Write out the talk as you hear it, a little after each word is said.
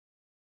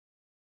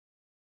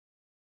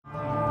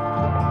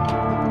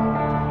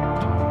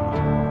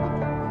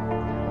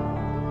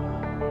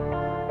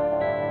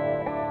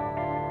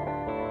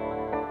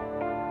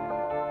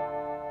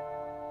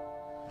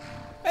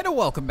And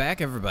welcome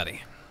back,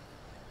 everybody.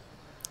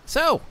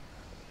 So,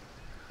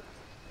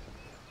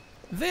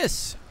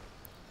 this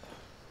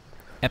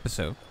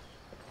episode,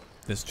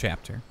 this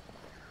chapter,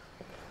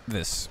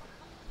 this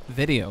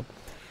video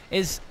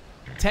is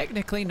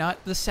technically not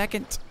the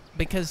second,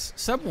 because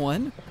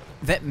someone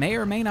that may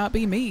or may not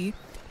be me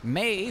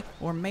may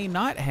or may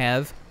not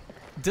have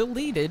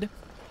deleted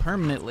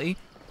permanently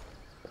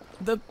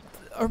the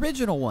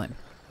original one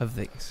of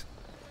these.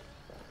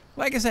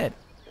 Like I said,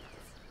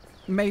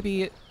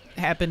 maybe it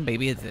happened,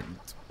 maybe it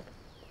didn't.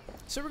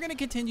 So we're going to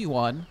continue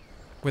on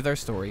with our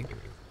story.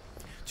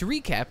 To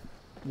recap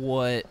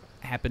what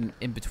happened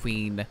in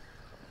between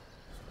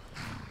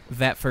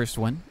that first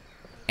one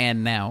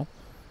and now,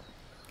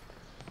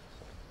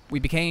 we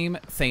became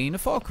Thane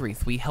of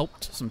Falkreath. We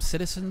helped some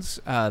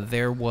citizens.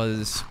 There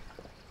was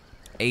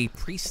a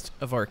priest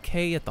of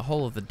Archay at the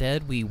Hall of the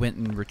Dead. We went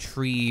and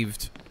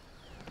retrieved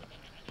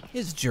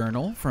his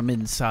journal from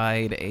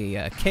inside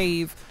a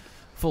cave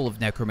full of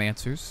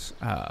necromancers.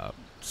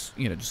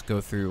 Just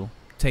go through,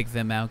 take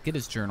them out, get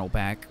his journal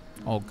back.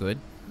 All good.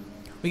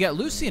 We got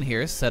Lucian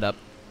here set up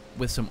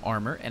with some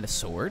armor and a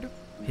sword.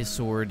 His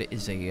sword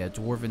is a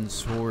dwarven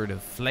sword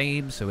of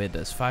flame, so it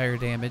does fire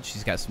damage.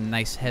 He's got some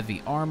nice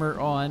heavy armor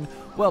on.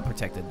 Well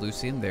protected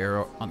Lucian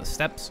there on the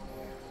steps.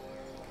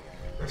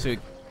 So he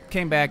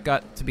came back,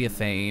 got to be a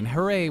Thane.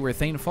 Hooray, we're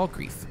Thane of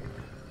Falkreath.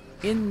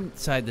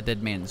 Inside the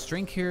dead man's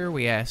drink here,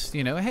 we asked,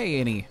 hey,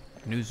 any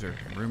news or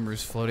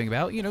rumors floating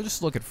about?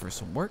 Just looking for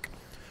some work.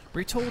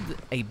 We're told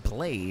a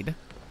blade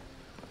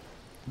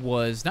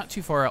was not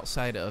too far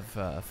outside of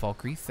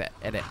Falkreath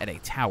at a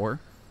tower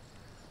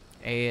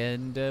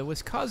and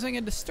was causing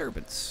a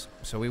disturbance.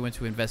 So we went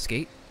to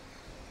investigate.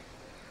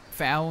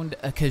 Found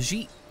a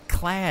Khajiit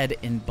clad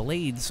in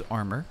Blade's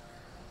armor,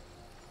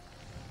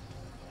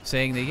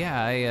 saying that,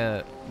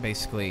 I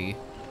basically,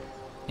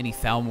 any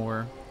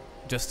Thalmor,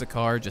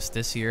 Justicar,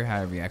 Justiciar,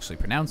 however you actually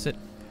pronounce it,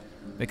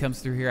 that comes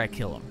through here, I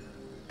kill him.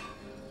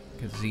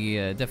 Because he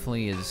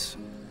definitely is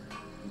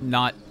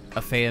not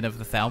a fan of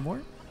the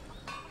Thalmor.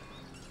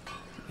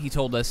 He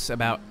told us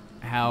about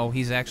how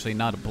he's actually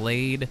not a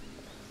blade,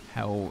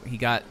 how he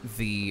got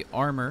the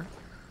armor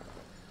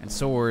and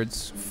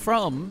swords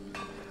from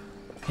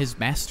his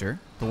master,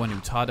 the one who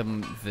taught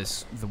him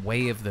the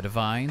way of the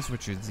divines,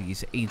 which are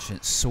these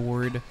ancient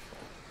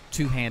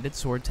two-handed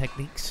sword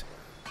techniques.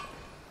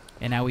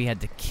 And now he had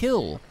to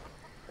kill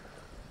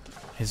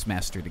his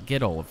master to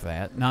get all of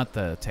that, not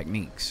the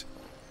techniques.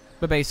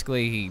 But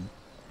basically, he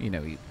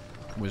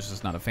was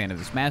just not a fan of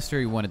his master.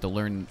 He wanted to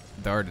learn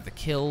the art of the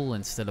kill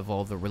instead of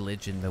all the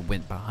religion that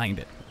went behind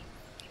it.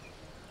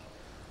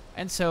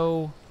 And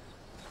so,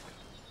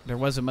 there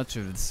wasn't much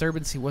of a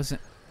disturbance. He wasn't,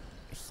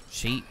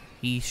 she,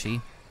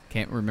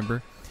 can't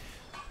remember,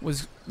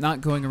 was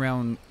not going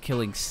around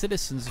killing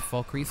citizens of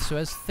Falkreath. So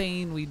as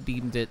Thane, we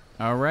deemed it,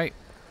 alright,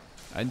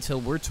 until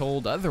we're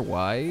told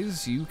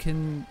otherwise, you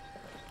can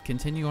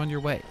continue on your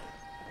way.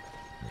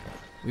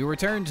 We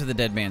returned to the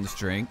dead man's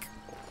drink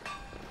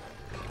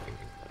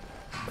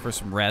for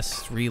some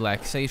rest,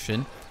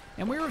 relaxation,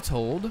 and we were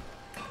told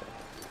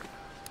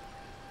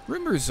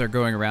rumors are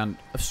going around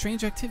of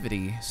strange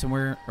activity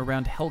somewhere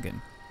around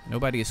Helgen.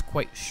 Nobody is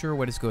quite sure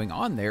what is going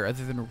on there,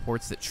 other than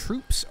reports that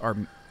troops are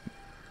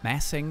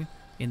massing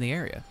in the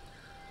area.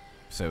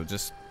 So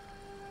just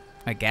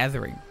a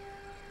gathering.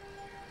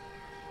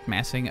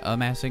 Massing,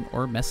 amassing,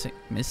 or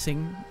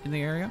missing in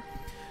the area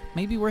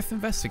may be worth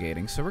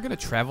investigating. So we're going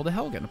to travel to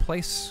Helgen, a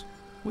place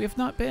we have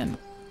not been.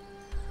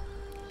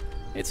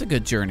 It's a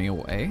good journey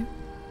away.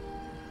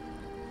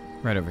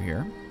 Right over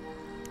here.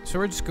 So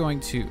we're just going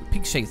to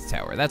Peak Shades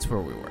Tower. That's where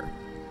we were.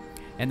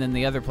 And then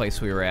the other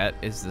place we were at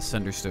is the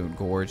Sunderstone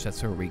Gorge.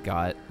 That's where we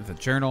got the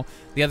journal.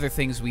 The other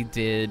things we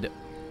did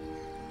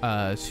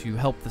to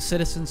help the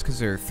citizens, because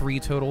there are 3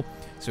 total.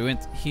 So we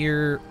went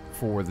here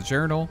for the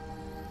journal.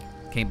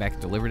 Came back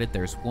and delivered it.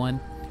 There's 1.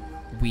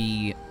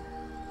 We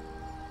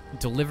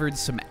delivered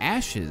some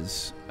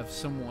ashes of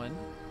someone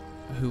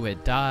who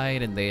had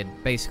died, and they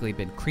had basically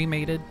been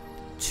cremated,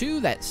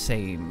 to that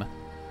same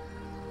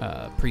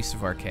priest of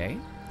Archay.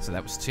 So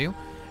that was 2.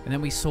 And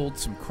then we sold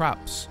some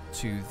crops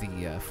to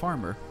the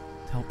farmer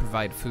to help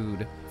provide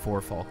food for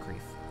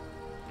Falkreath.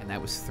 And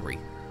that was 3.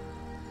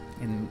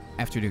 And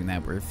after doing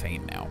that, we're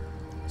Thane now.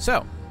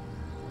 So,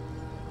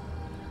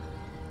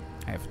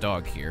 I have a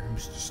dog here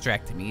who's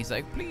distracting me. He's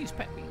like, please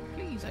pet me,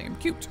 please, I am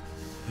cute.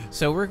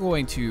 So we're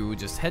going to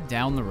just head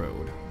down the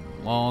road,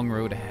 long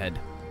road ahead,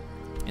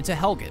 into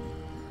Helgen,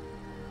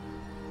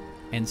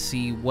 and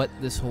see what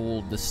this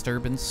whole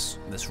disturbance,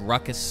 this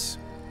ruckus,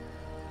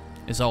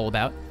 is all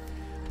about.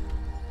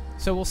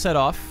 So we'll set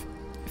off.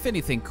 If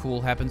anything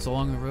cool happens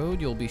along the road,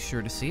 you'll be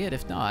sure to see it.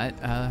 If not,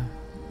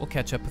 we'll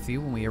catch up with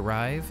you when we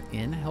arrive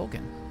in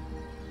Helgen.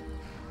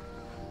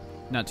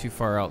 Not too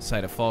far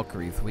outside of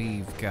Falkreath,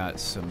 we've got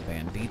some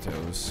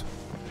banditos.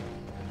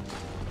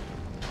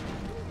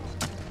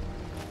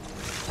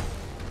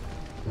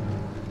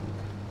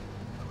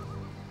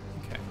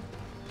 Okay.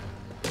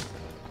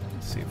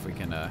 Let's see if we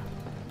can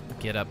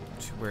get up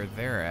to where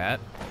they're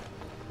at.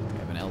 We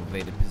have an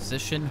elevated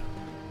position.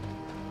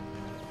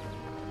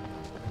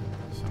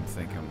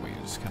 thinking we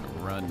just kind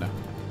of run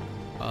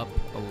up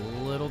a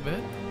little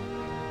bit.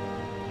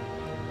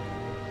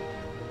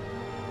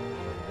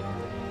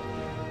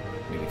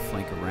 Maybe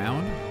flank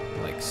around,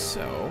 like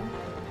so.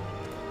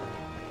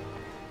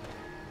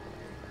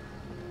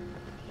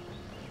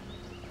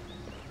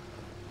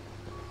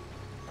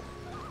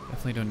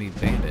 Definitely don't need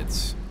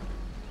bandits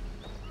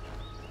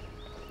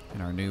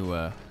in our new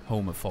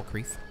home of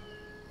Falkreath.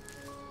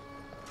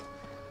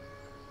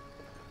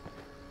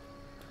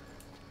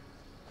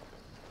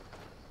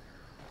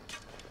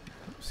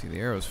 See the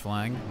arrows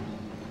flying.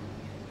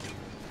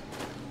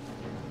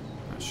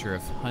 Not sure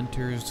if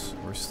hunters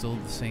were still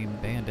the same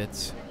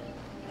bandits.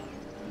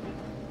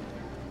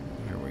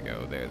 Here we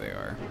go, there they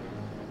are.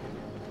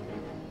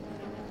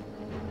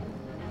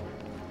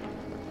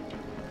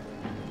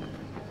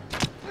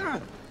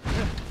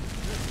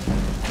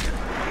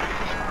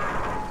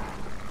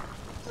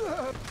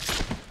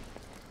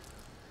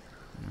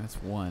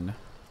 That's one.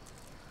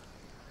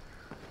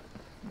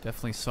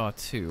 Definitely saw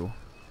two.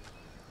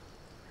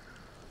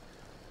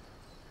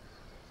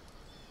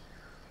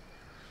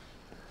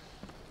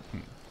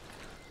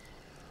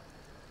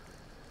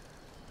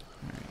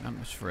 Alright, not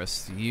much for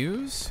us to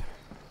use.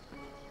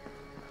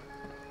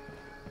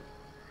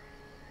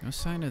 No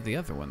sign of the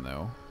other one,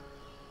 though.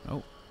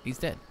 Oh, he's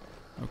dead.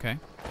 Okay.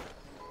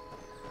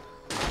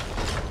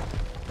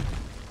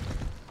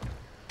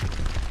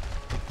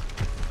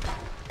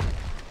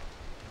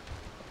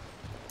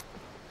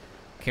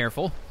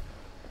 Careful.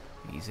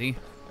 Easy.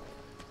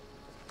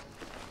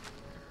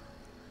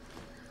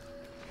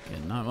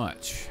 Again, not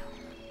much.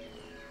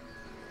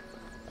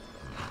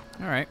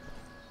 Alright.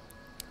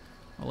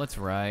 Well, let's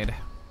ride.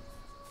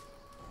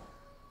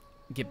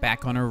 Get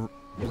back on our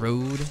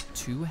road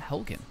to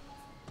Helgen.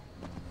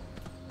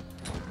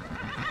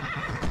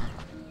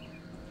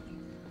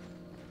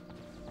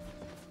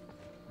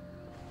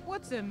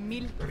 What's a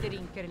milk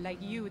drinker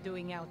like you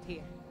doing out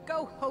here?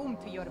 Go home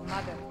to your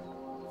mother.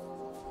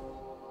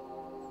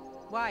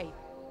 Why?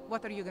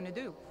 What are you gonna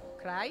do?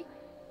 Cry?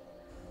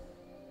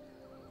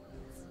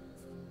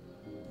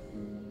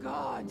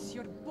 Gods,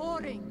 you're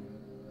boring.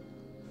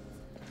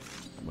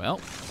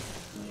 Well.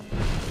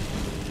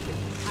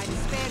 I'll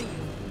spare you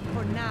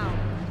for now.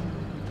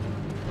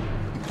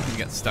 We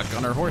got stuck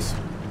on our horse.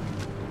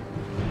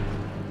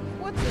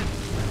 What's the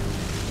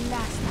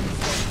last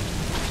mistake?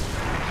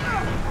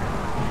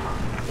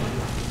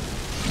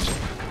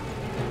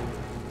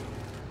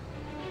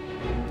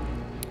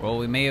 Well,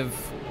 we may have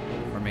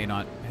or may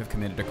not have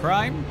committed a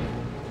crime.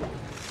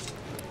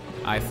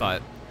 I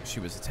thought she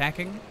was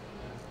attacking.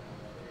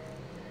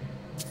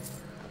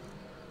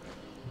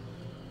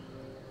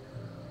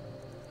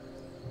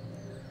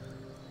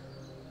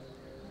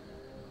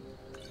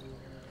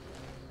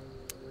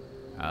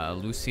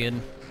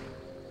 Lucian,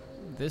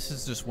 this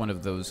is just one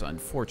of those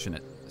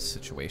unfortunate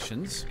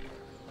situations.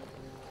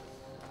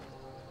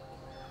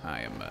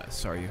 I am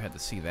sorry you had to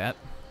see that.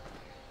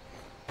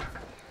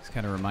 This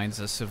kind of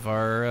reminds us of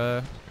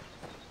our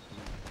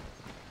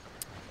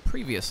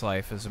previous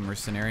life as a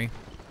mercenary.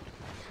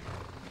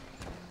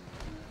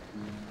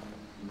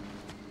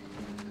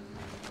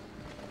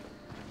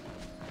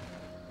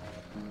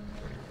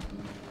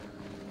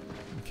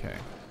 Okay.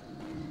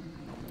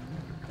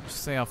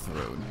 Stay off the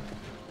road.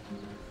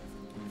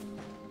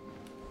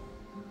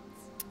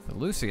 But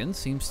Lucian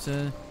seems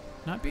to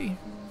not be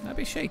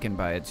shaken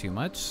by it too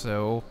much,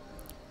 so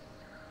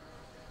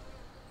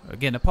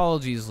again,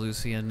 apologies,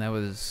 Lucian. That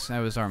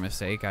was our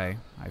mistake. I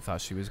thought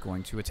she was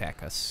going to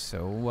attack us.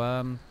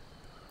 So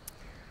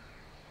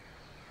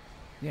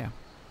yeah.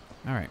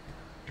 All right.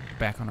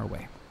 Back on our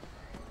way.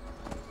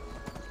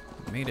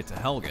 Made it to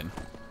Helgen.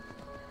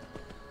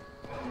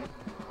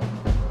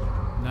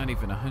 Not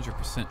even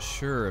 100%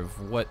 sure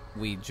of what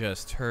we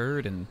just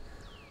heard, and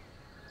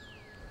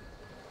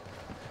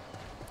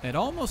it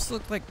almost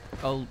looked like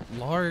a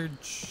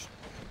large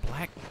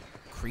black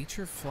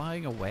creature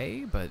flying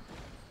away, but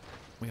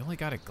we only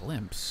got a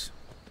glimpse.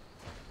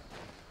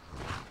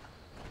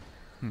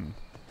 The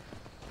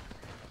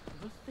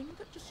thing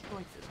that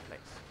destroyed this place,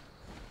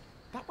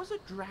 that was a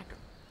dragon.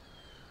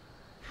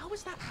 How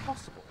is that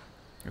possible?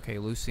 Okay,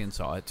 Lucian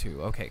saw it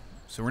too. Okay,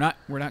 so we're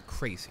not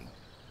crazy.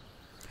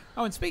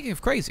 Oh, and speaking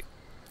of crazy,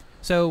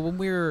 so when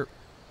we were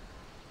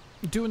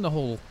doing the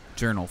whole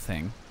journal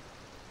thing,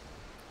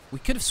 we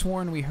could have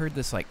sworn we heard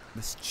this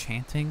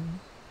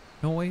chanting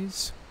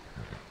noise.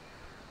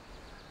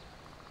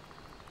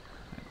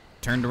 I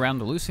turned around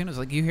to Lucian. I was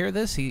like, "You hear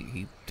this?"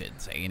 He didn't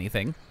say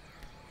anything.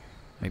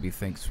 Maybe he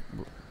thinks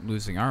we're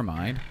losing our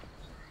mind.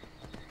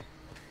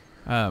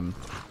 And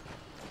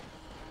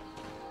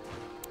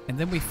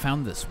then we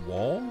found this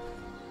wall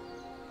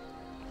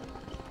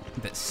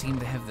that seemed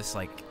to have this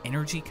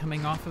energy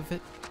coming off of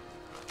it.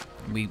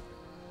 We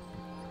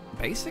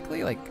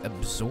basically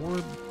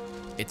absorbed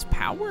its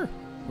power,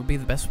 would be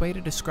the best way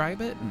to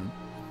describe it, and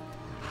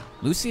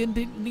Lucian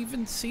didn't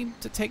even seem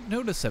to take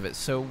notice of it,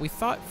 so we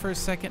thought for a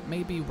second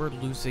maybe we're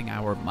losing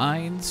our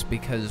minds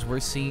because we're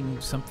seeing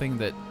something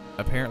that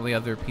apparently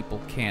other people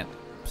can't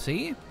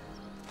see.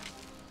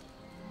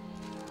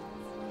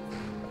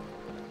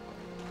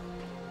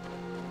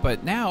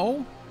 But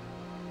now,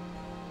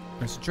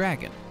 there's a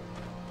dragon.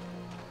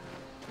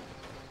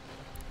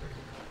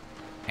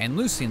 And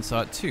Lucian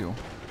saw it too.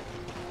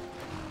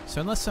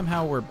 So unless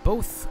somehow we're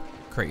both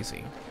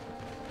crazy,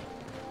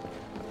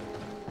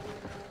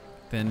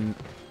 then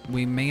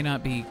we may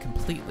not be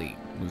completely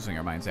losing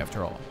our minds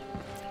after all.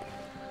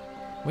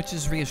 Which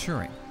is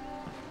reassuring.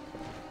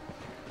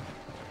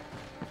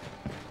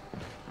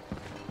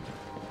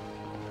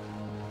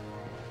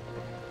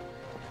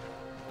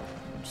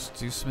 Just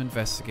do some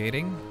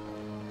investigating.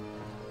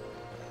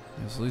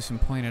 As Lucian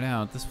pointed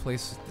out, this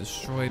place is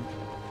destroyed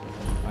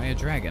by a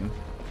dragon.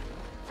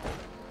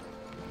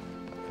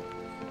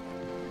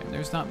 And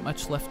there's not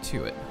much left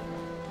to it.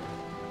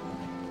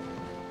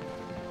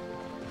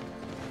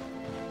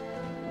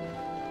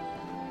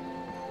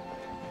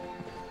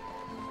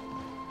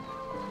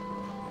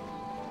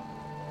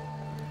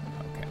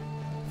 Okay.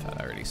 Thought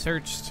I already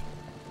searched.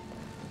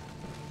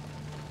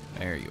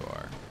 There you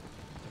are.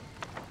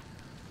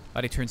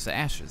 Body turns to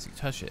ashes, you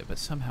touch it, but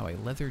somehow a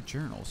leather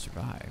journal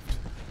survived.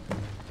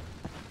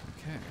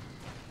 Okay.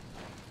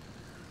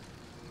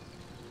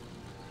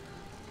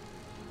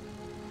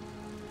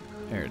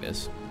 There it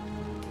is.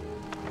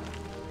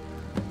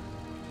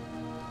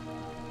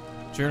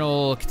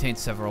 Journal contains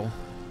several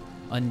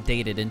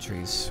undated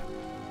entries.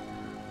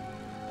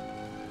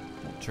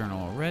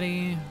 Journal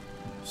already.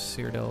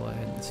 Cyrodiil I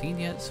hadn't seen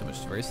yet. So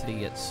much diversity,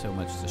 yet so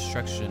much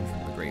destruction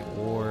from the Great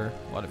War.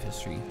 A lot of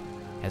history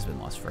has been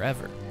lost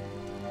forever.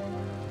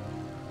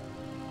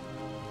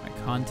 My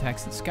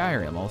contacts in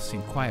Skyrim all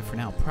seem quiet for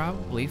now.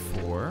 Probably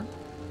for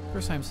the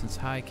first time since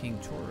High King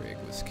Torrig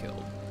was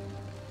killed.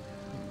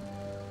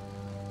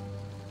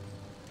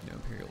 No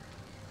Imperial.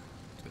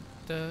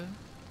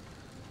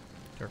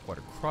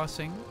 Darkwater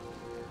Crossing.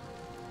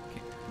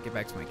 Can't get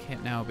back to my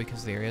camp now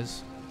because the area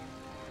is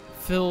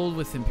filled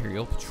with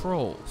Imperial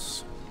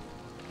patrols.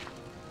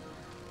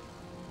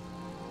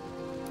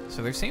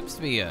 So there seems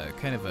to be a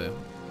kind of a,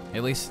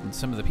 at least in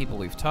some of the people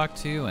we've talked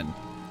to, and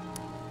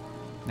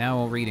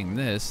now reading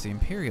this, the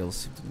Imperials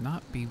seem to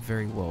not be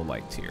very well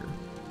liked here.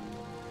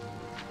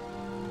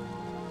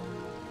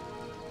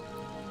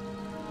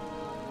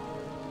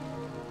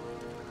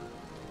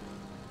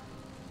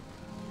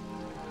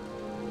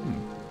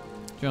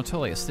 General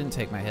Tullius didn't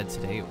take my head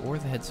today, or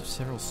the heads of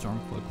several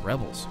Stormcloak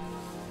rebels.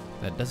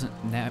 That doesn't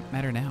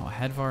matter now.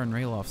 Hadvar and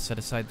Ralof set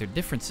aside their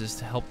differences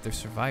to help their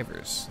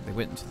survivors. They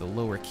went into the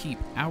lower keep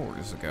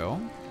hours ago.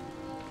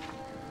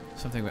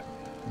 Something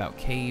about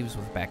caves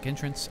with back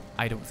entrance.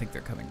 I don't think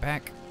they're coming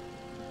back.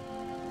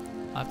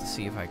 I'll have to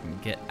see if I can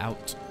get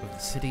out of the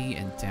city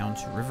and down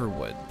to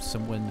Riverwood.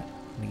 Someone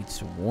needs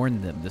to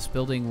warn them. This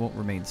building won't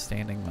remain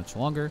standing much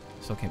longer.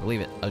 Still can't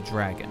believe it. A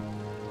dragon.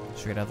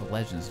 Straight out of the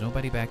legends.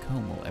 Nobody back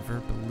home will ever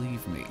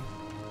believe me.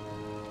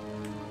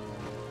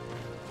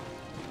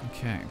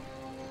 Okay.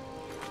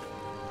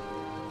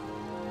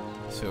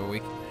 So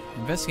we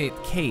investigate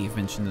the cave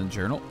mentioned in the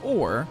journal,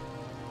 or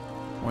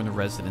warn the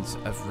residents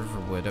of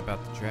Riverwood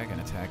about the dragon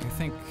attack. I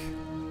think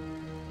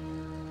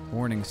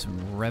warning some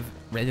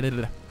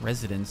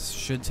residents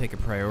should take a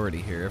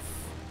priority here if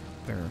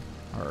there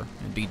are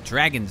indeed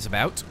dragons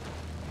about.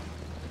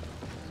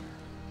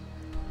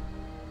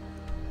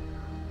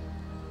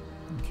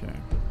 Okay.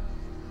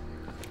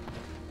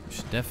 We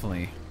should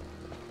definitely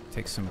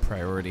take some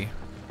priority.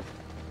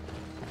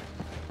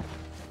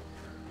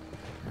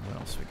 What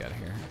else we got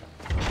here?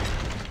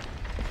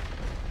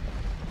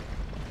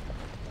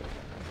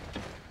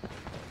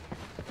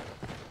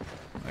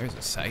 There's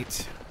a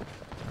site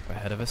up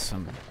ahead of us,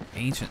 some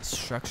ancient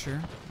structure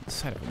on the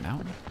side of a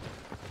mountain.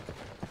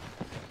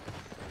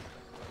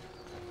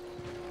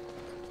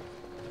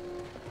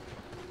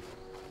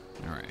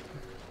 Alright.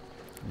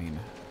 I mean,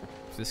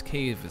 if this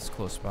cave is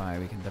close by,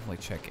 we can definitely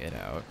check it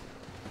out.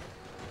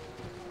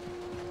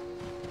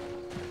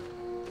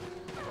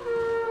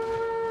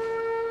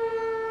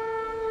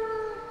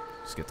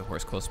 Just get the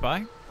horse close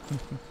by.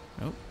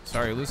 Oh,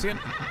 sorry, Lucian.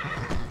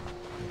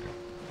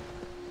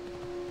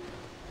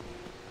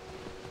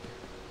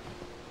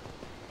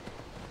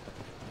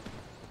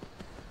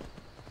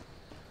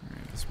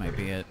 Alright, this might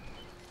be it.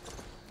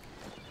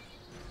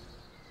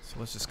 So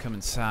let's just come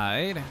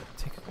inside,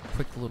 take a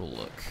quick little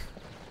look.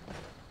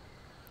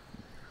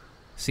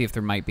 See if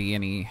there might be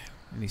any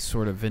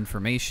sort of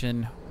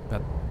information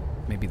about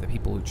maybe the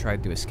people who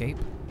tried to escape.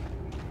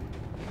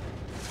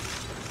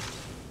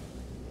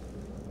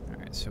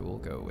 Alright, so we'll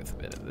go with a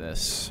bit of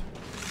this.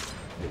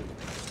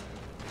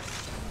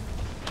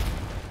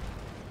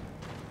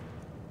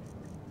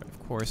 But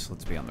of course,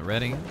 let's be on the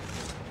ready.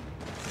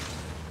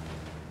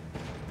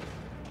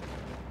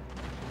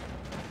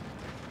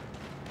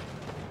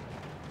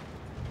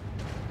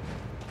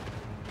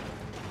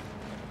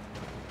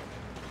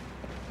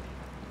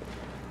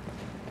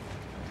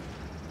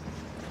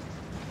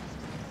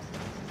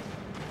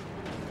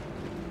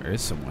 There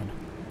is someone.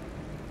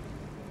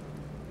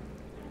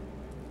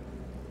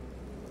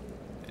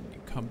 And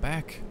you come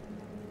back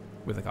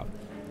with a cop.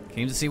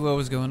 Came to see what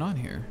was going on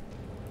here.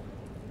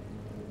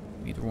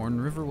 Need to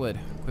warn Riverwood.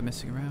 Quit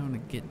messing around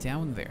and get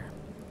down there.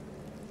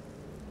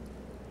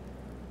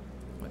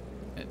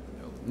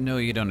 No,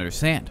 you don't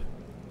understand.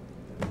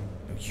 No,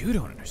 you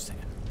don't understand.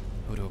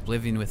 Go to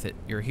oblivion with it.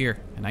 You're here,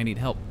 and I need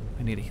help.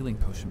 I need a healing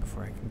potion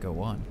before I can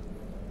go on.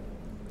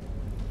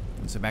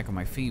 Once I'm back on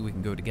my feet, we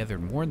can go together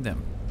and warn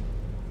them.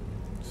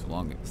 So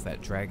long as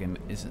that dragon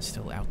isn't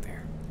still out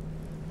there.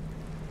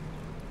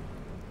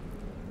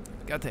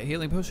 Got that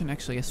healing potion?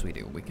 Actually, yes we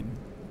do. We can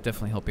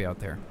definitely help you out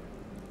there.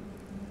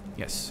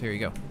 Yes, here you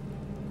go.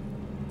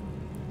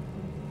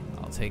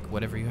 I'll take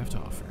whatever you have to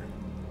offer.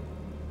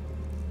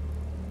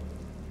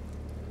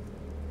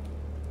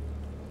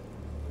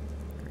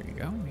 There you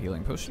go.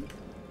 Healing potion.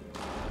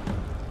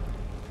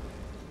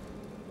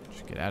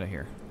 Just get out of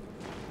here.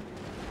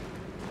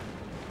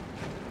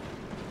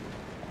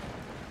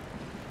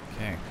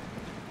 Okay.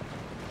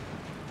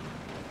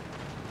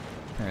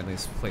 Apparently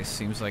this place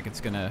seems like it's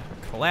gonna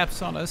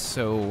collapse on us,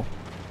 so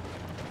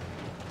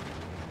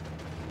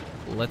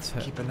let's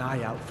keep an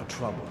eye out for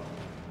trouble.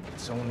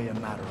 It's only a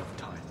matter of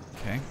time.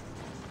 Okay.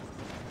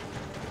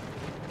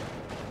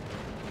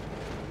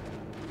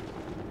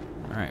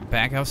 Alright,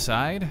 back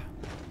outside.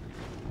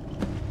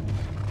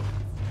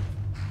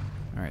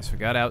 Alright, so we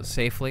got out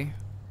safely.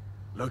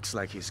 Looks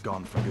like he's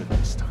gone for good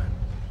this time.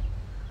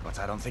 But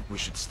I don't think we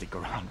should stick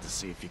around to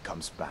see if he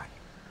comes back.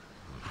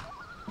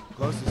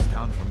 Closest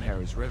town from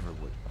here is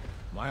Riverwood.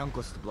 My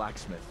uncle's the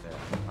blacksmith there.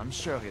 I'm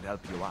sure he'd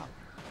help you out.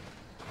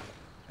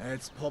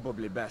 It's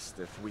probably best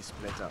if we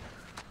split up.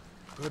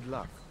 Good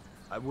luck.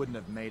 I wouldn't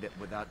have made it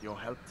without your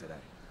help today.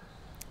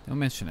 Don't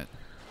mention it.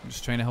 I'm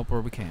just trying to help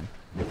where we can.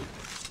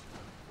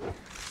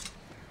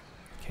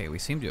 Okay, we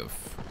seem to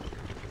have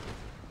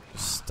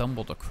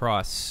stumbled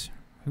across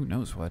who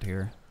knows what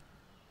here.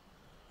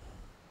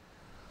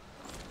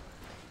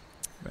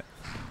 But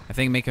I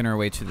think making our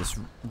way to this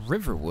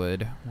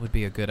Riverwood would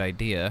be a good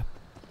idea.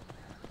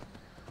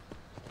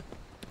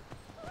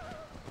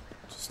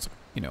 Just,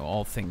 you know,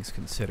 all things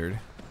considered.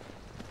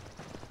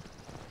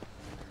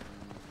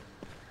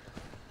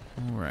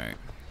 Alright.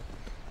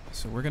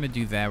 So we're gonna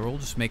do that. We'll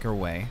just make our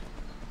way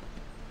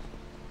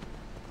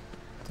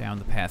down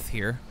the path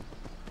here.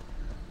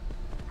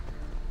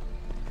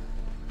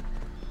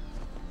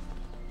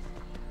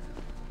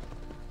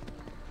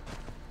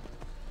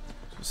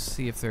 Just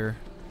see if there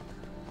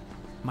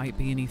might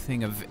be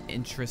anything of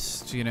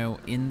interest, you know,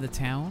 in the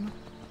town.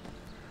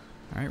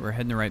 Alright, we're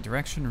heading the right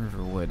direction.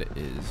 Riverwood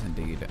is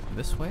indeed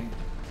this way.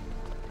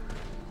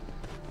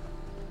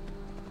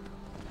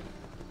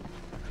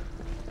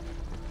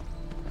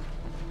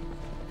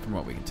 From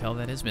what we can tell,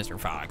 that is Mr.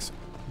 Fox.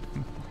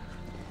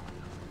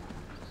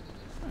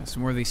 Right,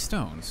 some more of these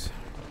stones.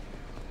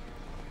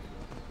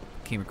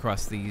 Came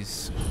across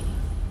these...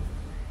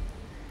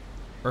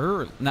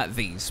 not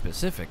these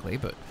specifically,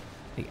 but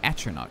the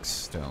Atronach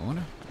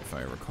stone, if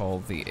I recall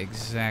the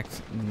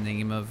exact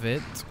name of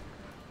it.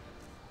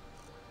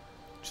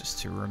 Just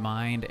to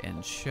remind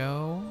and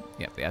show.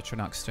 Yep, the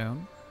Atronach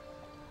stone.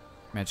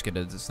 Magicka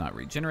does not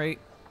regenerate.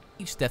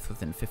 Each death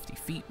within 50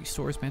 feet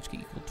restores Magicka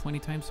equal 20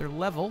 times their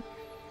level.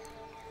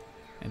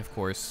 And of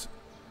course,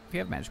 if you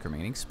have magic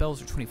remaining,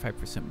 spells are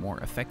 25% more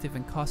effective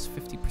and cost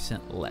 50%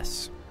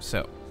 less.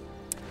 So,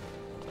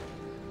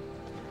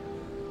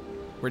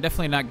 we're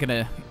definitely not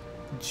gonna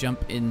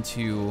jump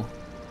into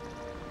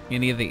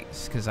any of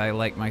these, because I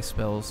like my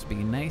spells to be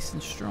nice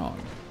and strong.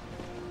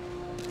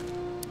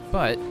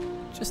 But,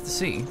 just to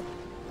see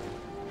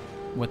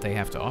what they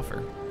have to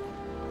offer.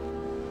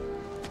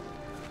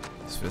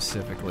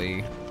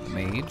 Specifically,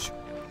 Mage.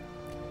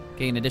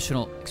 Gain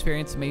additional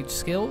experience in Mage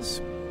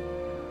skills.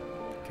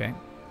 Okay.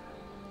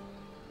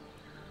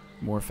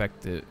 More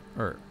effective,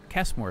 or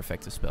cast more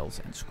effective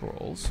spells and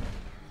scrolls.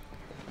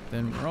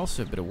 Then we're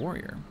also a bit of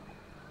warrior.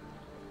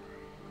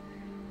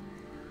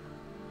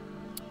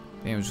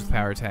 Damage with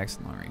power attacks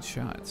and long range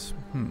shots.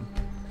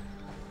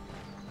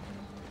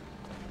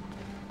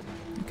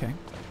 Okay.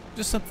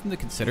 Just something to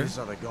consider. These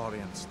are the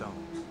Guardian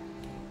Stones.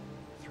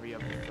 3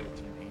 of the 13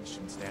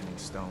 ancient standing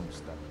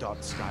stones that dot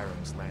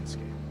Skyrim's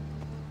landscape.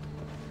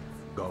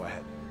 Go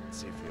ahead,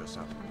 see for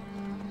yourself.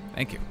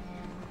 Thank you.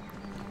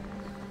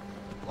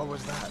 What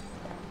was that?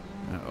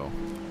 Uh-oh.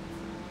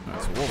 Oh,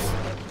 it's a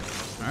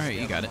wolf. Alright,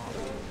 you got it.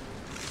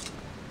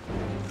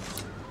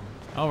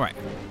 Alright.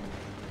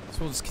 So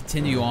we'll just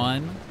continue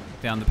on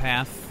down the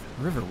path.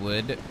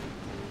 Riverwood,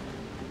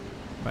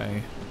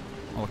 by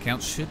all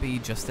accounts, should be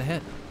just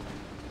ahead.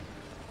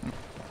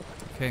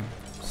 Okay,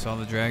 saw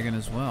the dragon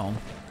as well.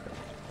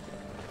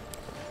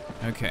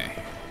 Okay,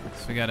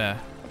 so we got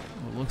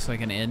what looks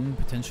like an inn,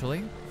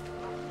 potentially.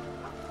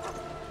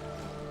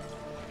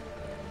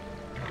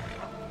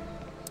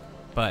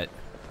 But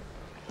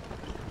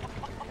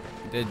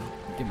I did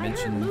get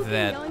mentioned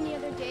that... the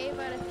other day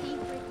about a thief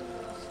breaking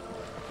the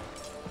store.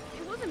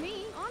 It wasn't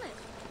me, honest.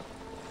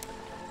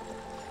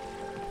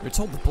 We're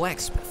told the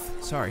blacksmith.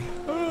 Sorry.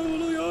 Oh,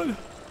 Leon.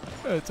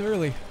 It's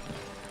early.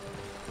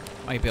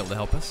 Might be able to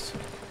help us.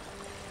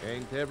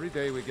 Ain't every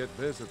day we get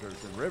visitors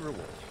in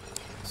Riverwood.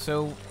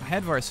 So,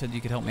 Hadvar said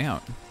you could help me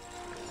out.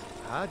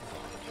 Hadvar?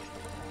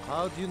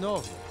 How do you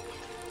know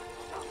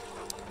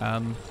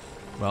him?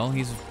 Well,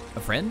 he's a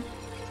friend,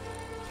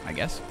 I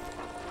guess.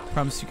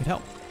 promised you could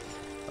help.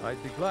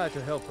 I'd be glad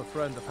to help a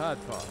friend of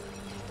HearthFires,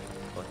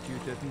 but you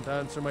didn't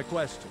answer my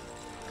question.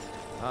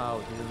 How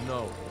do you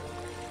know?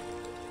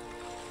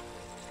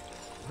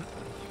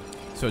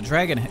 So a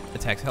dragon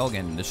attacked Helgen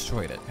and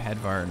destroyed it.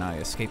 Hadvar and I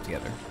escaped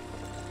together.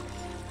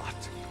 What?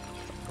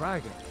 A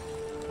dragon?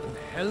 In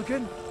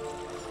Helgen?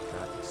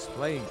 That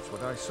explains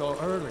what I saw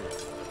earlier,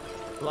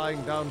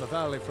 flying down the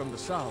valley from the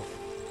south.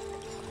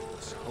 I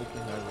was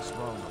hoping I was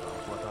wrong about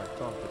what I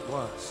thought it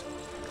was.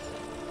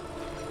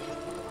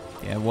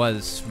 Yeah, it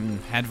was.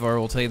 Hadvar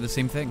will tell you the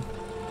same thing.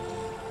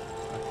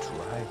 A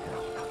dragon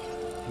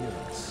here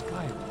in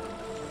Skyrim.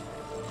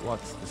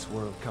 What's this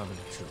world coming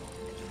to?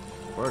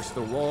 First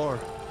the war,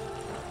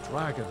 now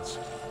dragons.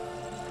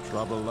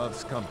 Trouble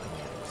loves company,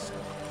 they say.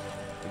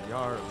 The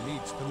Jarl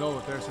needs to know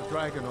if there's a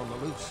dragon on the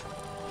loose.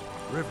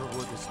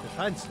 Riverwood is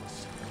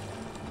defenseless.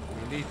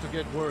 We need to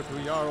get word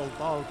to Jarl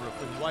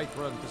Balgruuf in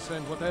Whiterun to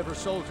send whatever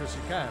soldiers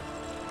he can.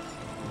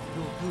 If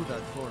you'll do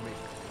that for me,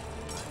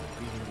 I'll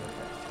be in your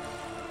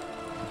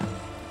debt.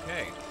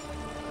 Okay.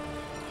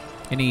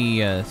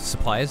 Any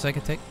supplies I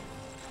could take?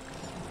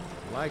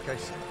 Like I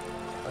said,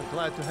 I'm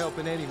glad to help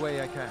in any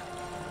way I can.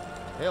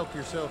 Help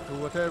yourself to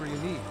whatever you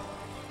need,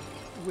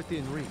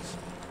 within reason.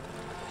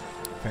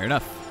 Fair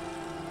enough.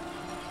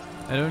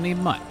 I don't need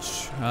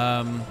much.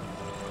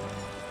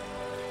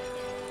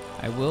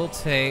 I will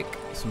take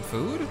some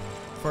food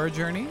for our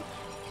journey.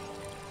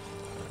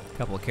 A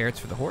couple of carrots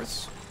for the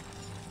horse.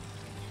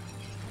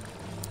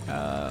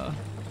 A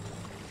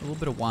little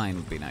bit of wine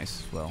would be nice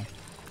as well.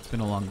 It's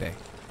been a long day.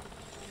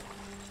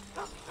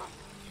 All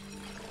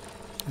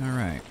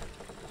right.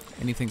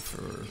 Anything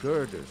for...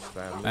 Gerder's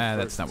family.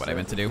 That's not what I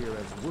meant to do. Here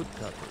as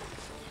woodcutters.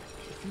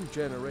 A few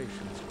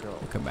generations ago.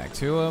 We'll come back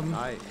to him.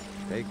 I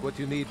take what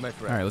you need, my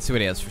friend. All right, let's see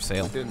what he has for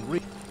sale. Within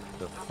reach,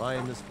 the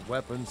finest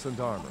weapons and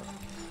armor.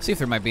 See if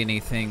there might be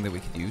anything that we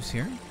could use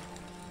here.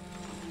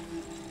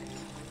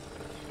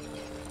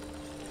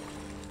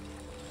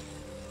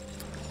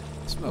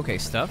 Some okay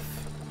stuff.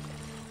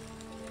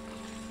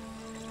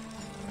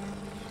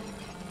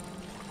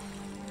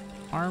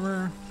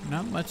 Armor,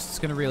 not much that's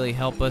going to really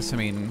help us. I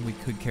mean, we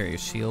could carry a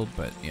shield,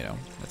 but, you know,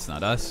 that's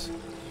not us.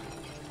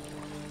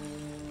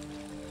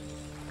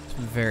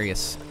 Some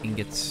various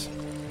ingots,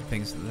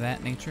 things of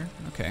that nature.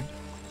 Okay.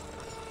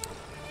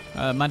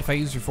 Mind if I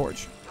use your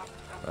forge?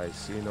 I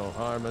see no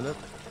harm in it,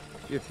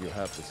 if you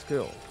have the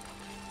skill.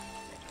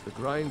 The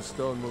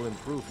grindstone will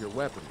improve your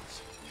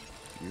weapons.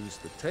 Use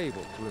the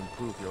table to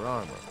improve your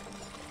armor.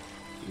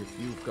 If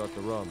you've got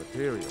the raw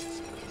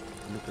materials,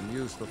 you can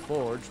use the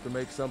forge to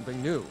make something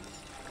new.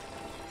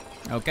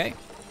 Okay.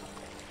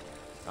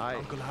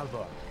 Uncle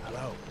Halvar,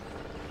 hello.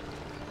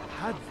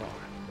 Hadvar?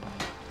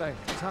 Thank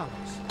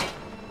Talos.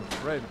 A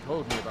friend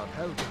told me about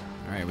Helgen.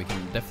 Alright, we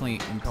can definitely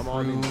Come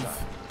on improve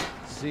inside.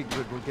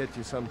 Sigrid will get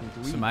you something to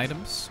eat. some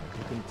items.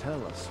 You can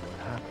tell us what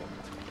happened.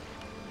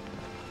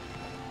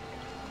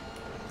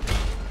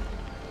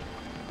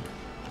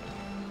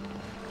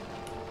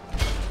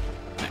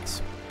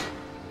 Nice.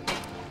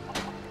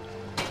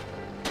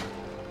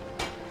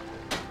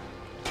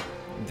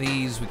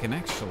 These we can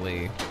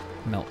actually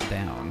melt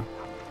down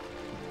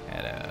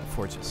at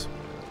forges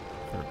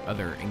for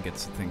other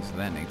ingots and things of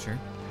that nature.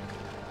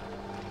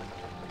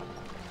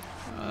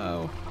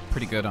 Oh,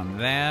 pretty good on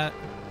that.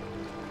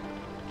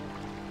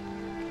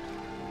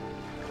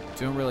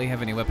 Don't really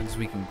have any weapons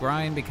we can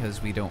grind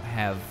because we don't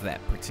have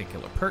that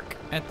particular perk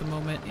at the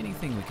moment.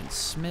 Anything we can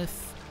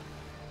smith,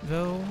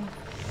 though.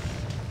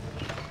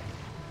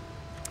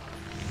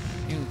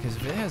 Because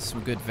if it has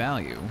some good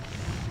value,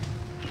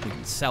 we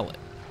can sell it,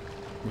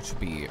 which would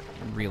be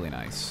really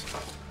nice.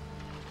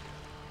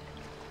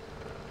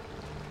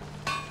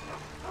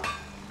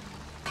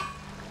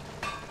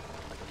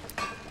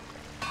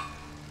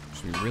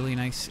 Which would be really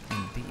nice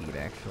indeed,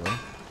 actually.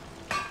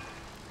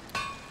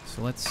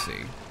 So let's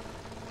see.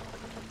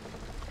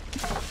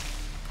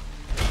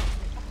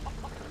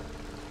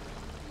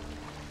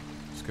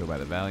 Just go by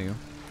the value.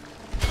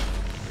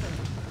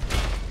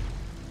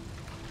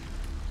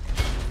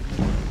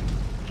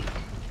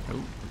 Oh,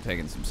 we're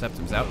taking some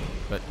septums out,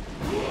 but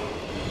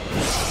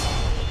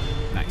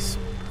nice.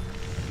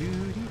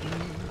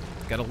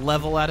 Got a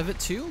level out of it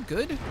too.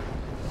 Good.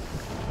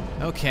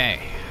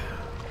 Okay.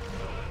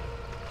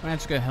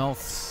 Magica health,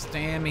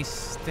 stammy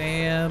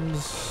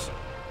stams.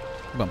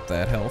 Bump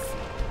that health.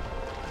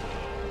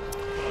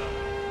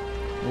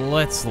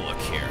 Let's look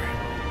here.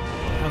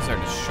 How's our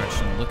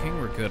destruction looking?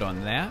 We're good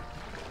on that.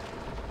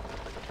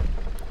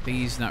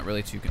 These not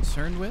really too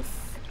concerned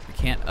with. We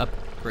can't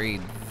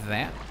upgrade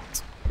that,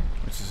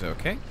 which is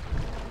okay.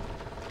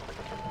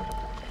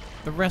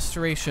 The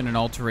restoration and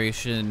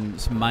alteration,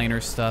 some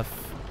minor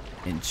stuff.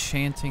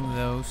 Enchanting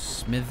though,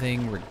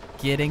 smithing, we're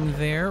getting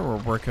there. We're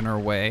working our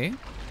way.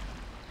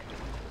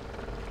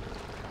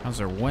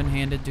 How's our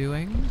one-handed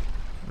doing?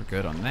 We're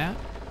good on that.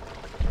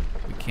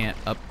 We can't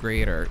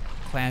upgrade our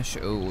Clash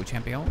O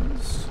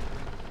Champions.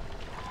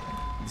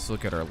 Let's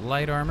look at our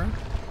light armor.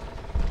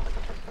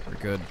 We're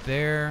good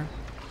there.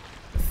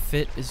 The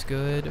fit is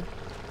good.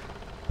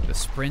 of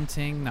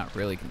sprinting, not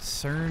really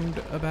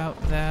concerned about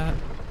that.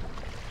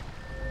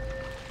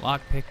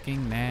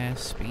 Lockpicking,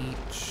 mass,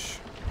 speech.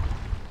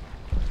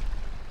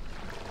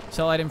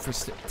 Sell item for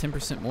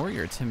 10% more.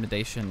 Your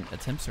intimidation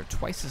attempts are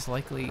twice as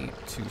likely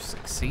to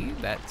succeed.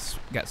 That's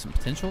got some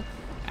potential.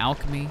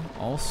 Alchemy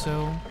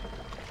also.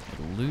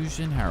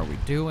 Illusion, how are we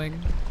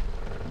doing?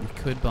 We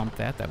could bump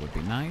that, that would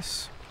be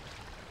nice.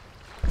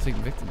 Seeing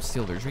victims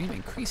steal their dream,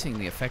 increasing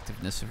the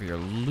effectiveness of your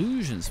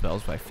illusion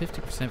spells by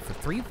 50% for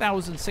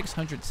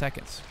 3,600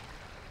 seconds.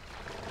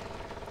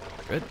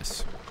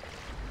 Goodness.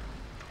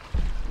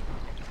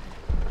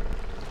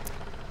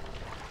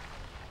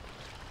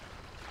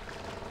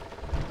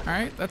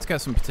 Alright, that's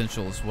got some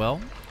potential as well.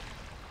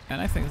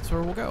 And I think that's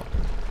where we'll go.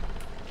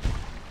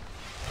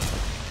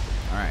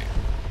 Alright.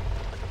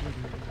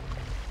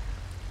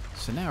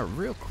 So now,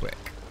 real quick,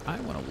 I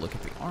want to look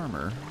at the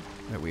armor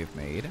that we have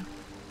made.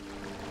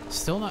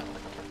 Still not...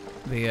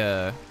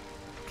 The,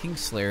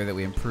 Kingslayer that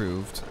we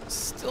improved.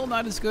 Still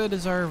not as good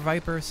as our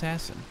Viper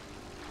Assassin.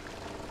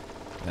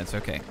 That's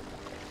okay.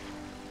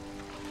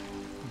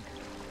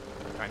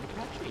 Kinda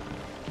catchy.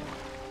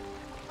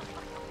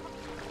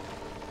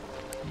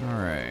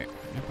 Alright.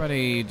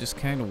 Everybody just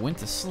kind of went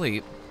to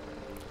sleep.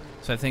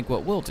 So I think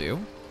what we'll do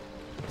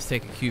is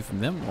take a cue from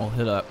them. We'll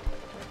hit up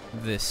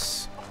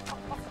this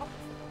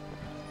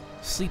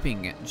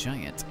Sleeping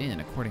Giant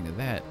Inn according to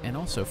that. And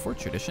also for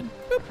tradition.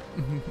 Boop.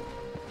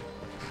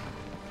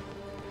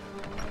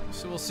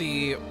 So we'll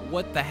see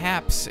what the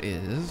haps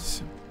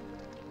is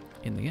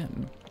in the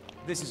end.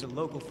 This is a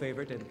local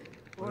favorite and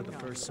one of the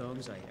first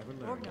songs I ever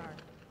learned.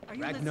 Are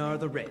you Ragnar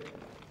the listening? Red.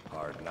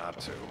 Hard not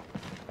to.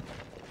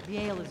 The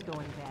ale is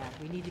going bad.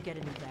 We need to get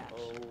a new batch.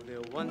 Oh, there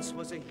once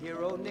was a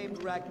hero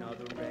named Ragnar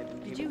the Red. who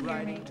Did came you hear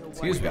riding me? to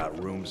Excuse We me.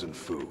 got rooms and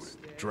food.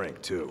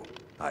 Drink, too.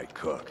 I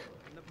cook.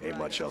 Ain't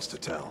much else to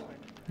tell.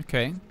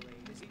 Okay.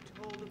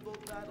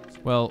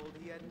 Well,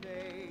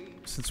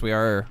 since we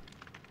are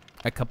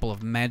a couple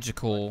of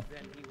magical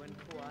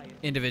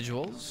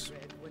individuals,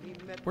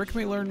 where can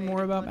we learn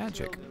more about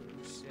magic?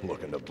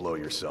 Looking to blow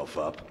yourself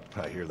up?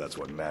 I hear that's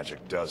what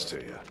magic does to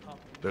you.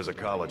 There's a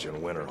college in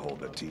Winterhold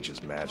that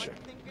teaches magic,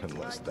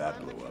 unless that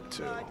blew up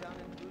too.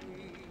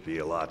 Be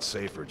a lot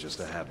safer just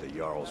to have the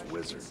Jarl's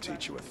wizard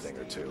teach you a thing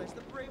or two.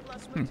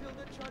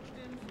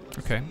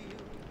 Okay.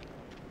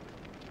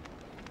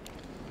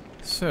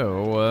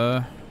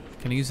 So,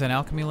 can I use that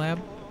alchemy lab?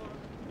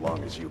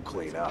 Long as you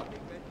clean up.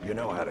 You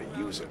know how to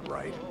use it,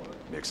 right?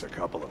 Mix a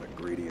couple of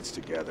ingredients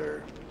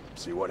together,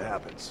 see what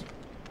happens.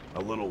 A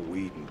little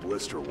wheat and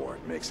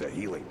blisterwort makes a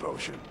healing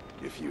potion,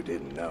 if you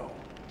didn't know.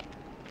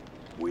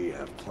 We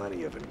have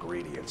plenty of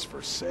ingredients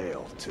for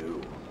sale,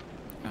 too.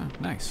 Oh,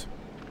 nice.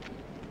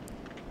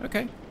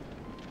 Okay.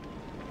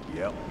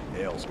 Yep,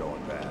 ale's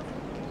going bad.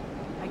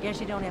 I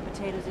guess you don't have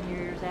potatoes in your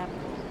ears after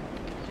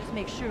all. Just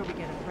make sure we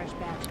get a fresh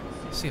batch.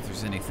 See if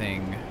there's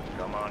anything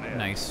Come on in.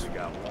 nice. We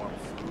got warm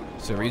food.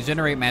 So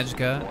regenerate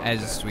magicka,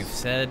 as we've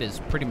said,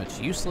 is pretty much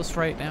useless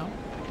right now.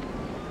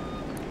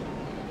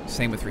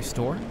 Same with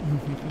restore.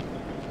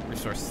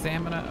 Restore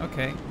stamina,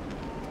 okay.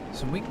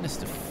 Some weakness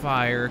to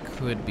fire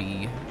could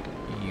be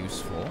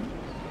useful.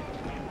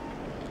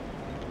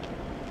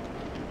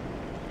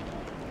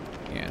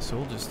 Yeah, so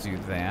we'll just do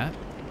that.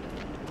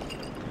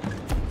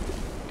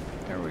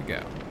 There we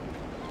go.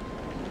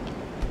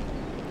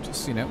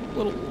 Just, you know, a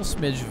little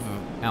smidge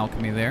of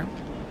alchemy there.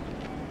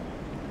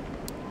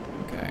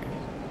 Okay.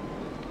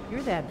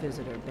 You're that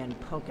visitor been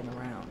poking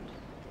around.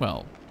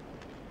 Well,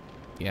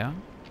 yeah.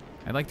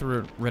 I'd like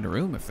to rent a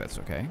room if that's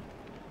okay.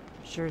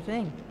 Sure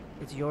thing.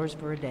 It's yours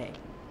for a day.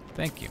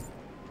 Thank you.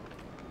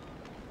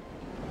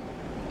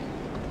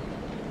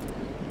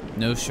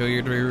 No show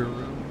your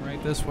room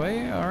right this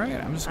way? Alright,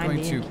 I'm just I'm going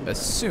the to innkeeper.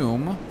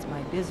 assume It's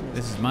my business.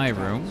 This to is keep my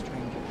track of room.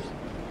 strangers.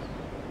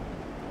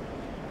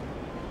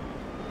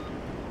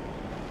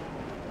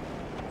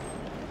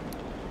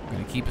 I'm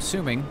going to keep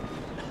assuming.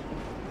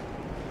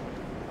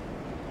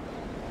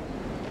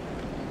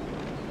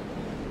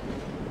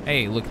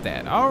 Hey, look at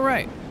that.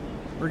 Alright.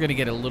 We're going to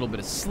get a little bit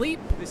of sleep,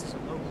 This is a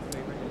local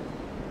favorite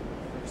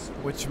and first song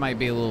which might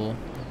be a little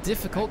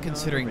difficult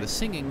considering the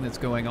singing that's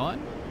going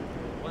on.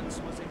 once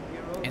was a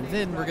hero And named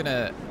then we're going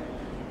Ragnar.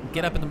 to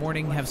get up in the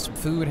morning, have some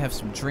food, have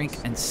some drink,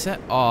 and set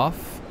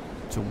off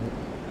to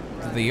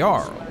the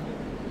Jarl.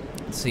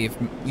 See if,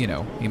 you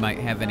know, he might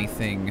have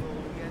anything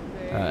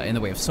in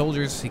the way of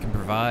soldiers he can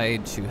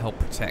provide to help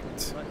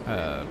protect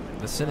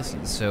the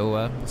citizens. So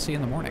we'll see you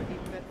in the morning.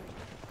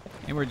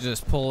 And we're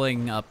just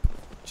pulling up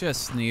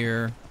just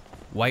near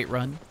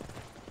Whiterun.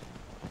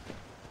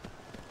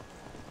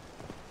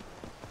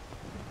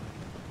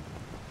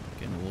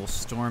 Getting a little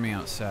stormy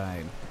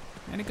outside.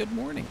 And a good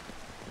morning.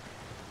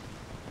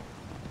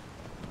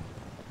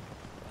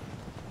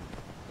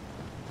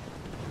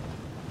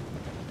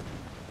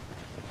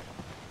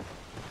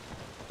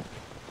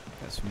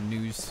 Got some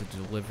news to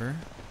deliver.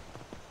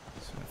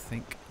 So I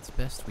think it's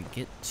best we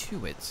get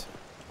to it.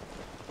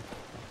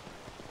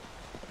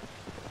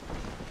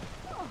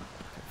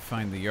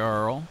 Find the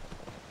Jarl.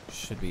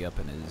 Should be up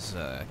in his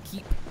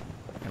keep,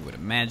 I would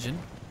imagine.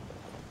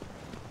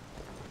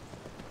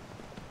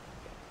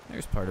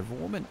 There's part of a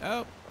woman.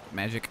 Oh,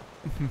 magic.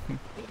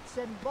 Bits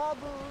and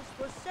baubles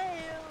for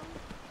sale.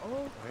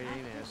 Oh,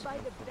 crafted by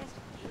the best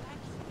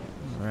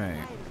blacksmiths.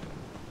 Right.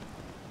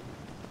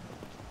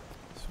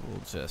 So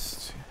we'll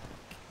just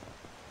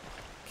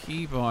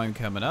keep on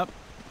coming up.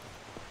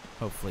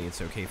 Hopefully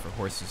it's okay for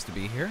horses to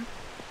be here.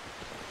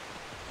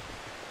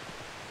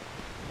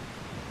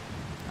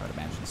 I would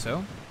imagine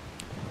so.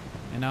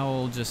 And I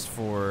will just,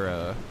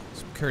 for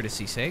some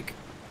courtesy sake,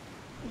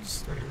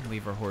 just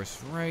leave our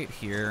horse right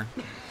here.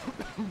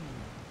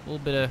 A little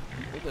bit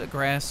of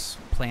grass,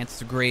 plants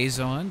to graze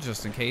on,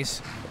 just in case.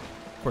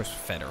 Of course, we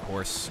fed our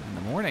horse in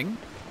the morning.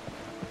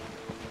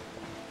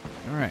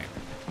 All right.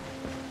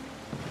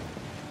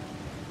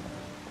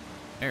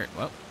 There.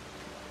 Well.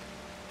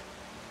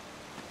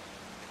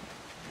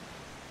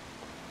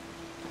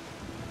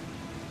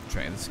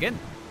 Try this again.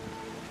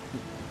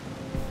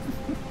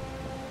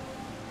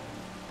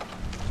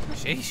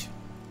 Sheesh.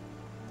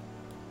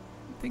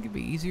 I think it'd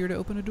be easier to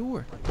open a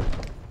door.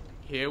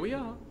 Here we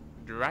are,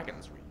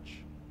 Dragon's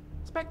Reach.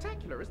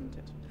 Spectacular, isn't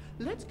it?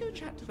 Let's go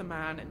chat to the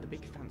man in the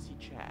big fancy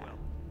chair.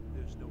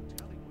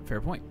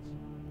 Fair point.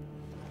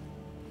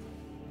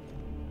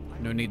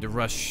 No need to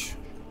rush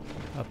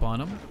up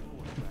on him.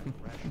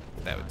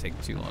 That would take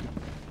too long.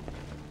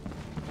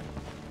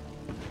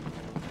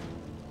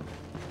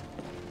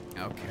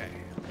 Okay.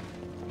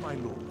 My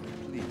lord,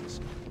 please.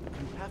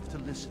 You have to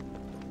listen.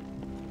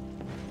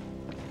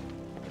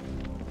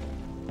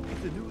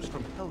 If the news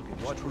from Helgen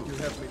is What true, would you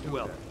have me do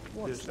well, then?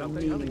 What's there's the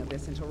nothing meaning of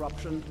this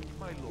interruption?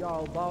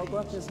 Jarl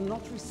Balgruuf is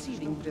not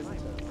receiving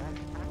visitors.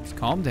 Just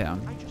calm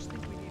down. I just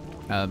think we need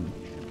more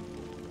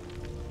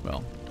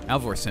Well,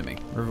 Alvor sent me.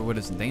 Riverwood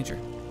is in danger.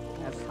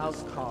 As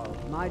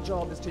Housecarl, my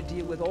job is to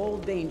deal with all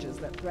dangers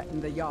that threaten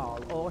the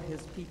Jarl or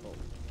his people.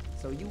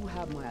 So you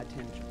have my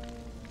attention.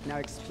 Now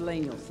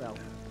explain yourself.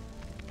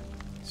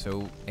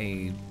 So,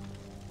 a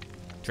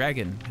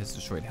dragon has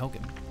destroyed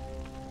Helgen.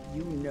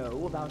 You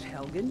know about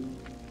Helgen?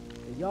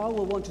 The Jarl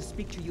will want to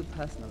speak to you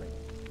personally.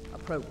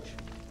 Approach.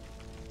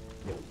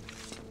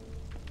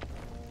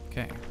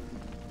 Okay.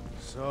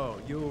 So,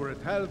 you were at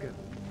Helgen.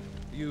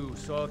 You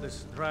saw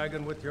this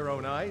dragon with your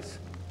own eyes?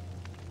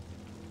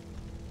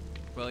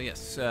 Well,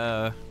 yes,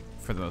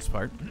 for the most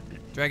part.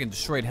 Dragon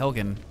destroyed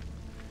Helgen,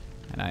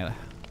 and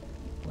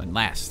when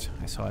last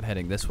I saw it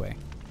heading this way.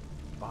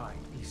 By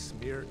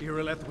Ysmir,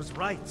 Irileth was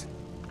right.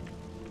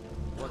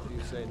 What do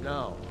you say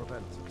now,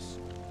 Proventus?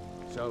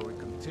 Shall we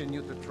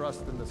continue to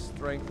trust in the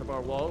strength of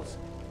our walls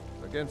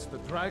against the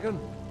dragon?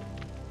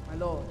 My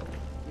lord,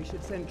 we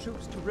should send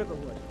troops to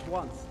Riverwood at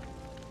once.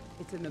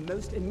 It's in the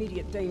most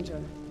immediate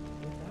danger.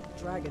 If that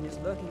dragon is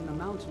lurking in the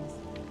mountains.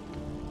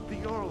 The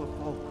Jarl of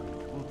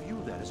Falkreath will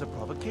view that as a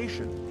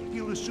provocation.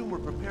 He'll assume we're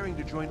preparing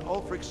to join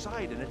Ulfric's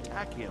side and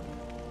attack him.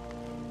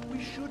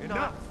 We should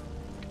Enough!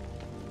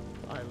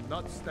 I'll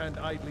not stand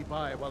idly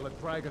by while the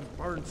dragon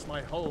burns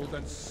my hold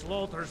and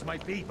slaughters my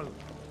people.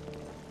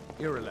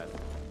 Irileth,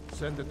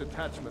 send a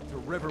detachment to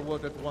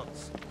Riverwood at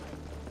once.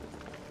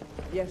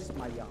 Yes,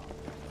 my Jarl.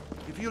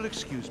 If you'll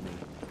excuse me,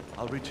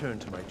 I'll return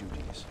to my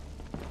duties.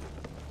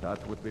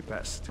 That would be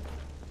best.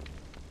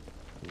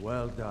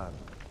 Well done.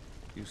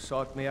 You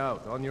sought me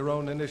out on your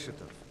own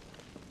initiative.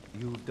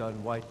 You've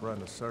done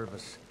Whiterun a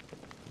service,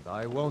 and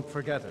I won't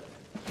forget it.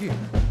 Here,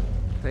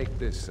 take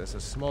this as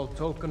a small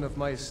token of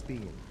my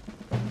esteem.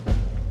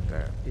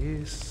 There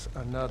is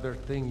another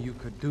thing you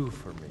could do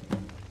for me.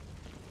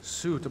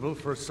 Suitable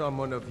for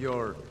someone of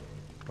your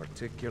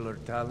particular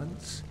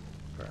talents,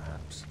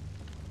 perhaps.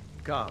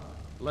 Come,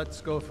 let's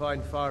go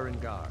find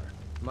Farengar,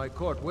 my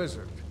court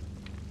wizard.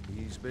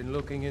 He's been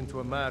looking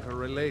into a matter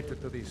related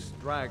to these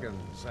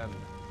dragons and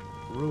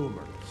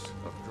rumors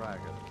of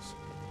dragons.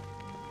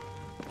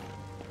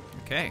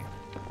 Okay.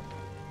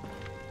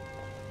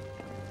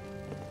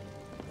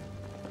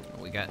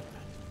 We got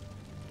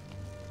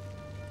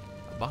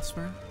a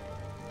Bosmer,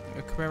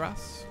 a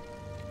Kuberas.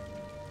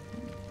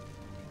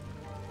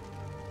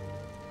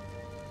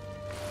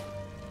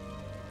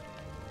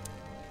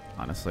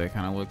 Honestly, I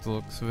kind of like the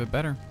looks of it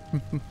better.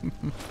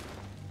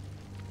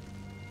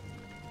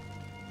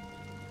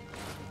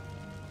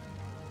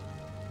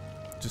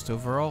 Just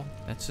overall,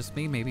 that's just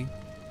me, maybe.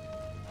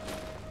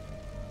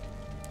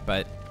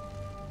 But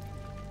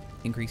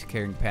increased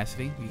carrying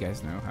capacity, you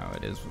guys know how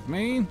it is with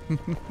me.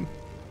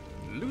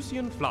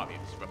 Lucian Flavius,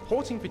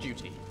 reporting for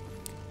duty.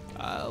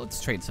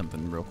 Let's trade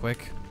something real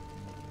quick.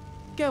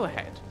 Go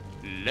ahead.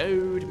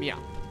 Load me up.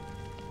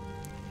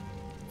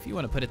 If you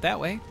want to put it that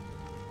way.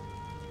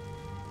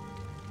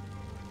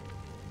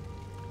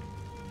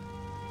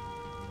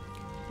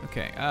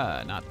 Okay,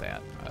 not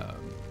that.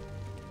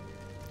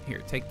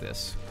 Here, take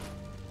this.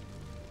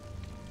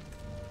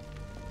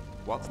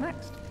 What's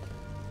next?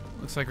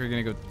 Looks like we're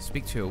gonna go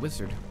speak to a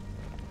wizard.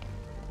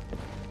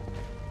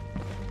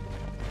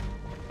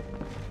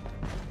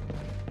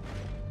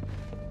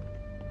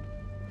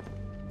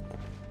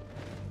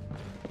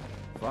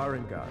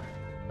 Farengar,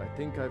 I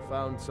think I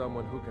found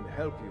someone who can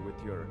help you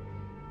with your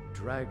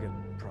dragon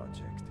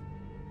project.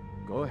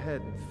 Go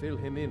ahead and fill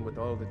him in with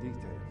all the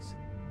details.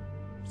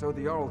 So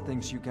the Jarl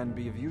thinks you can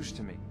be of use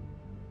to me.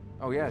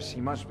 Oh yes,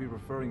 he must be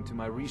referring to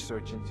my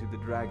research into the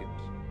dragons.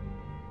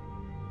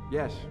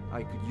 Yes,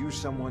 I could use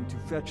someone to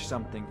fetch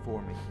something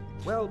for me.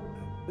 Well,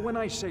 when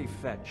I say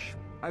fetch,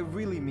 I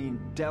really mean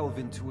delve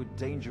into a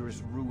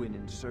dangerous ruin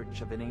in search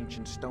of an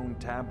ancient stone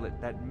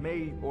tablet that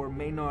may or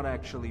may not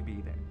actually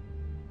be there.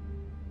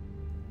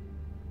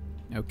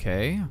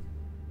 Okay.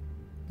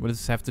 What does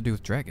this have to do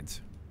with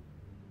dragons?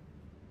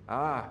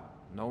 Ah,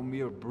 no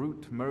mere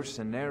brute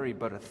mercenary,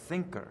 but a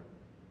thinker.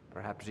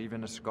 Perhaps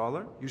even a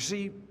scholar? You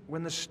see,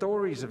 when the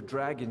stories of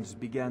dragons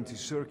began to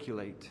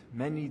circulate,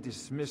 many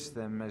dismissed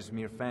them as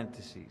mere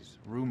fantasies,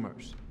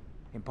 rumors,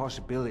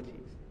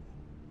 impossibilities.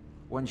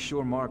 One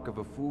sure mark of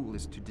a fool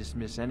is to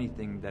dismiss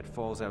anything that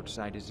falls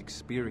outside his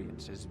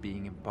experience as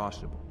being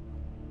impossible.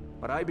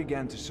 But I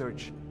began to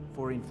search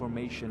for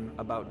information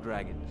about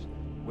dragons.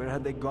 Where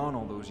had they gone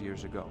all those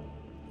years ago?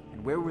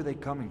 And where were they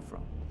coming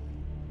from?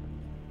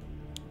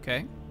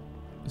 Okay.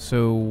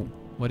 So,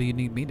 what do you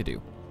need me to do?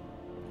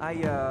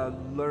 I,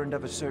 learned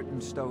of a certain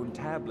stone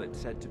tablet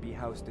said to be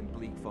housed in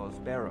Bleak Falls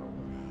Barrow.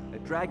 A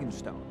dragon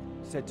stone,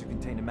 said to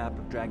contain a map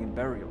of dragon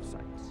burial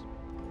sites.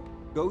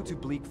 Go to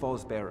Bleak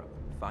Falls Barrow,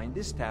 find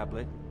this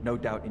tablet, no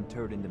doubt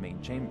interred in the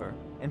main chamber,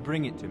 and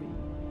bring it to me.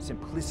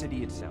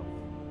 Simplicity itself.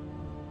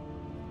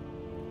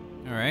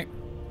 Alright.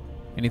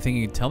 Anything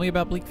you can tell me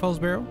about Bleak Falls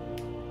Barrow?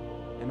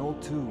 An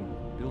old tomb,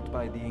 built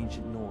by the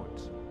ancient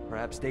Nords,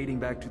 perhaps dating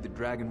back to the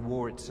Dragon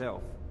War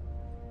itself.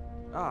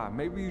 Ah,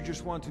 maybe you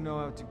just want to know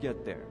how to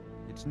get there.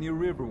 It's near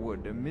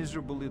Riverwood, a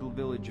miserable little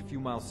village a few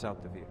miles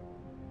south of here.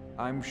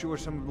 I'm sure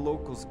some of the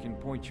locals can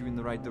point you in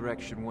the right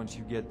direction once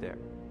you get there.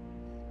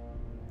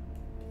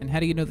 And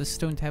how do you know the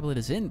stone tablet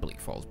is in Bleak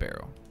Falls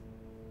Barrow?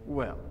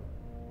 Well,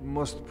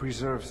 must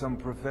preserve some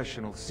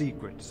professional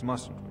secrets,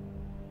 mustn't we?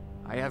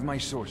 I have my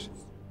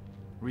sources.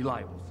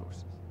 Reliable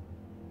sources.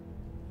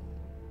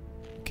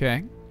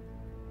 Okay.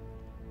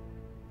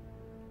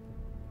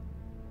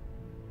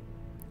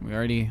 We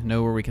already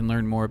know where we can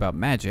learn more about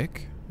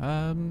magic.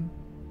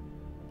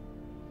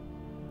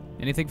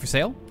 Anything for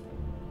sale?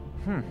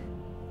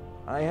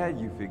 I had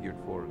you figured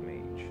for a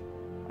mage.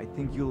 I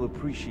think you'll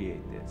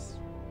appreciate this.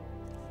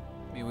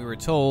 I mean, we were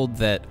told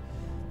that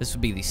this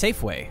would be the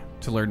safe way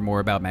to learn more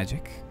about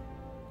magic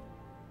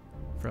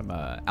from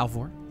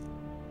Alvor.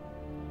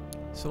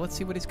 So let's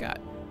see what he's got.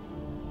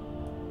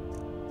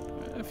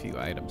 A few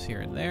items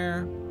here and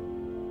there.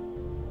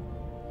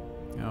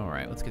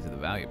 Alright, let's get to the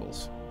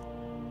valuables.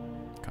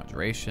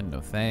 Conjuration,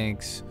 no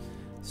thanks.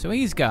 So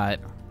he's got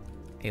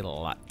a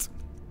lot.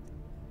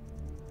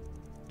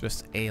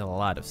 Just a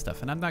lot of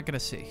stuff. And I'm not going to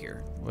sit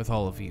here with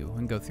all of you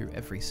and go through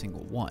every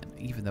single one,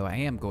 even though I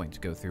am going to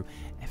go through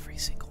every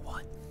single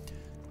one,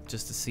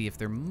 just to see if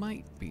there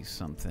might be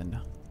something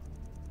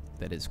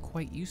that is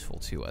quite useful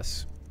to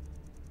us.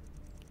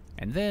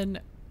 And then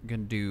I'm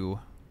going to do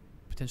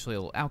potentially a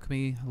little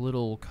alchemy, a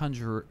little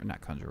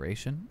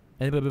conjuration,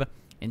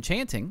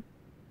 enchanting.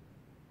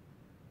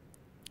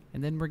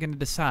 And then we're going to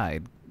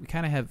decide. We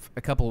kind of have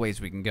a couple ways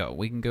we can go.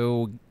 We can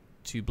go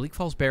to Bleak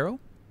Falls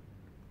Barrow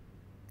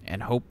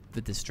and hope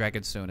that this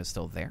Dragonstone is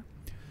still there.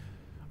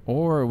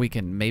 Or we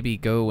can maybe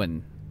go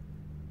and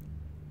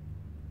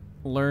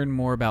learn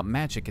more about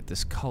magic at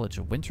this College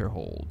of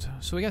Winterhold.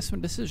 So we got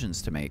some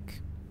decisions to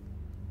make.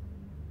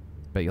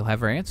 But you'll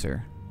have our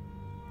answer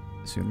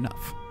soon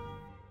enough.